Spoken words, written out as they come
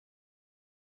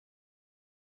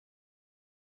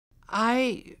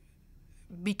I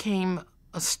became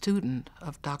a student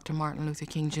of Dr. Martin Luther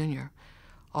King Jr.,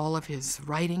 all of his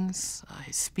writings,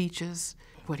 his speeches,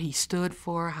 what he stood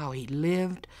for, how he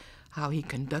lived, how he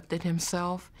conducted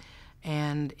himself,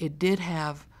 and it did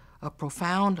have a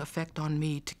profound effect on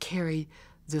me to carry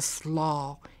this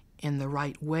law in the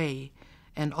right way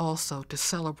and also to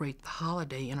celebrate the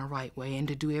holiday in a right way and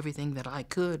to do everything that I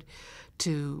could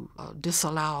to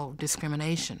disallow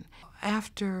discrimination.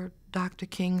 After Dr.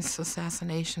 King's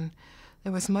assassination,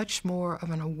 there was much more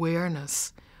of an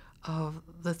awareness of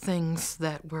the things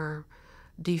that were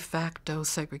de facto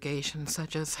segregation,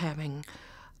 such as having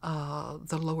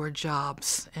the lower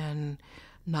jobs and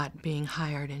not being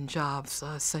hired in jobs,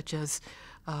 such as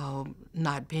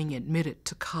not being admitted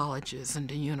to colleges and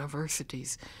to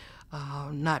universities,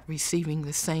 not receiving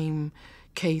the same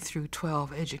K through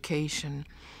 12 education.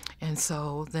 And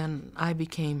so then I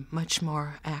became much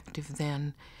more active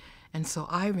then. And so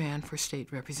I ran for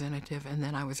state representative, and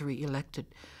then I was reelected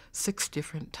 6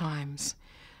 different times.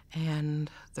 And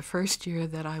the first year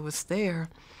that I was there,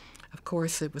 of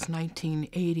course, it was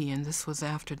 1980, and this was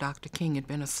after Dr. King had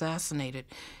been assassinated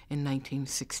in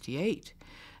 1968.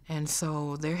 And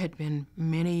so there had been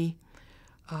many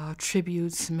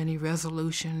tributes, many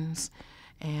resolutions,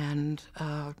 and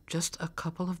just a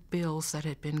couple of bills that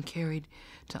had been carried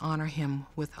to honor him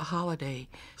with a holiday.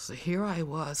 So here I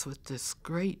was with this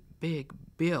great big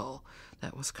bill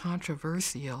that was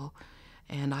controversial,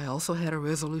 and I also had a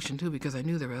resolution too, because I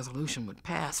knew the resolution would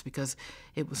pass because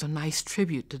it was a nice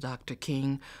tribute to Dr.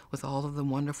 King with all of the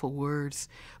wonderful words,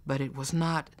 but it was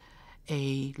not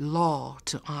a law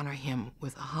to honor him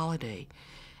with a holiday.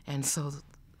 And so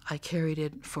I carried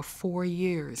it for 4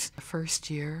 years. The first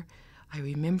year, I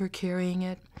remember carrying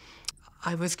it.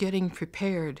 I was getting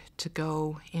prepared to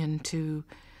go into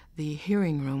the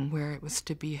hearing room where it was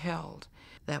to be held.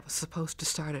 That was supposed to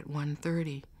start at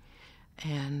 1:30.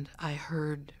 And I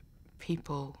heard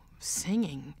people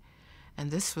singing, and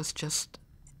this was just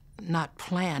not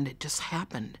planned, it just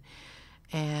happened.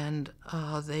 And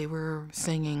they were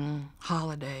singing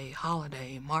Holiday,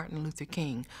 Holiday, Martin Luther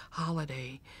King,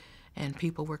 Holiday, and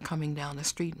people were coming down the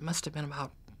street. It must have been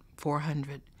about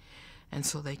 400, and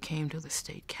so they came to the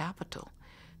state capitol.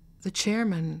 The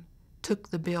chairman took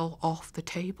the bill off the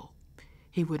table.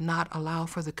 He would not allow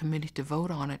for the committee to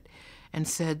vote on it and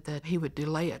said that he would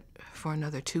delay it for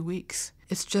another 2 weeks.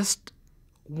 It's just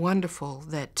wonderful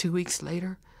that 2 weeks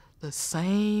later, the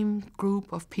same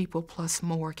group of people plus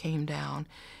more came down,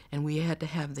 and we had to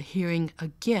have the hearing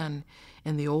again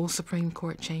in the old Supreme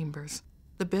Court chambers.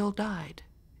 The bill died.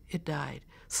 It died.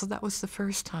 So that was the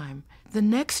first time. The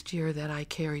next year that I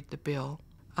carried the bill,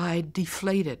 I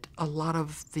deflated a lot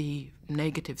of the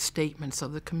negative statements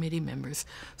of the committee members,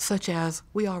 such as,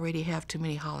 we already have too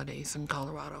many holidays in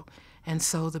Colorado. And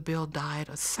so the bill died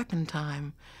a second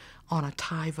time on a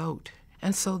tie vote.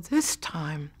 And so this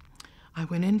time, I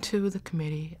went into the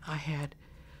committee. I had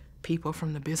people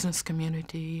from the business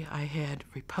community. I had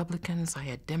Republicans. I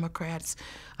had Democrats.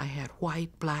 I had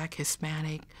white, black,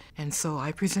 Hispanic. And so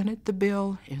I presented the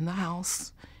bill in the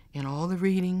House in all the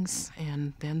readings,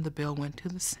 and then the bill went to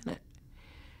the Senate.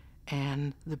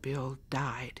 And the bill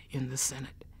died in the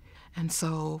Senate. And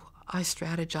so I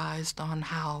strategized on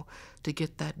how to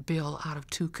get that bill out of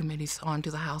 2 committees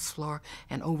onto the House floor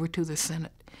and over to the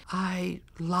Senate. I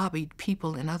lobbied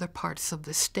people in other parts of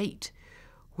the state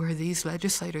where these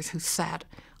legislators who sat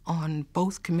on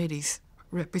both committees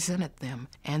represented them,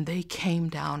 and they came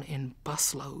down in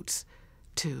busloads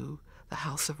to the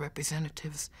House of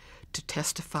Representatives to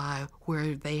testify,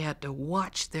 where they had to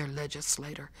watch their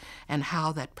legislator and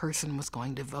how that person was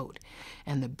going to vote.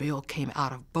 And the bill came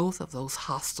out of both of those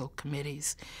hostile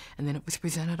committees. And then it was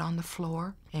presented on the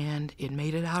floor, and it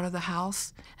made it out of the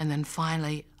House. And then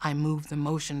finally, I moved the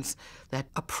motions that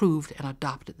approved and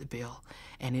adopted the bill,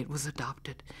 and it was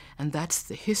adopted. And that's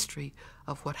the history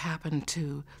of what happened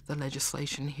to the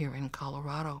legislation here in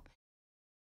Colorado.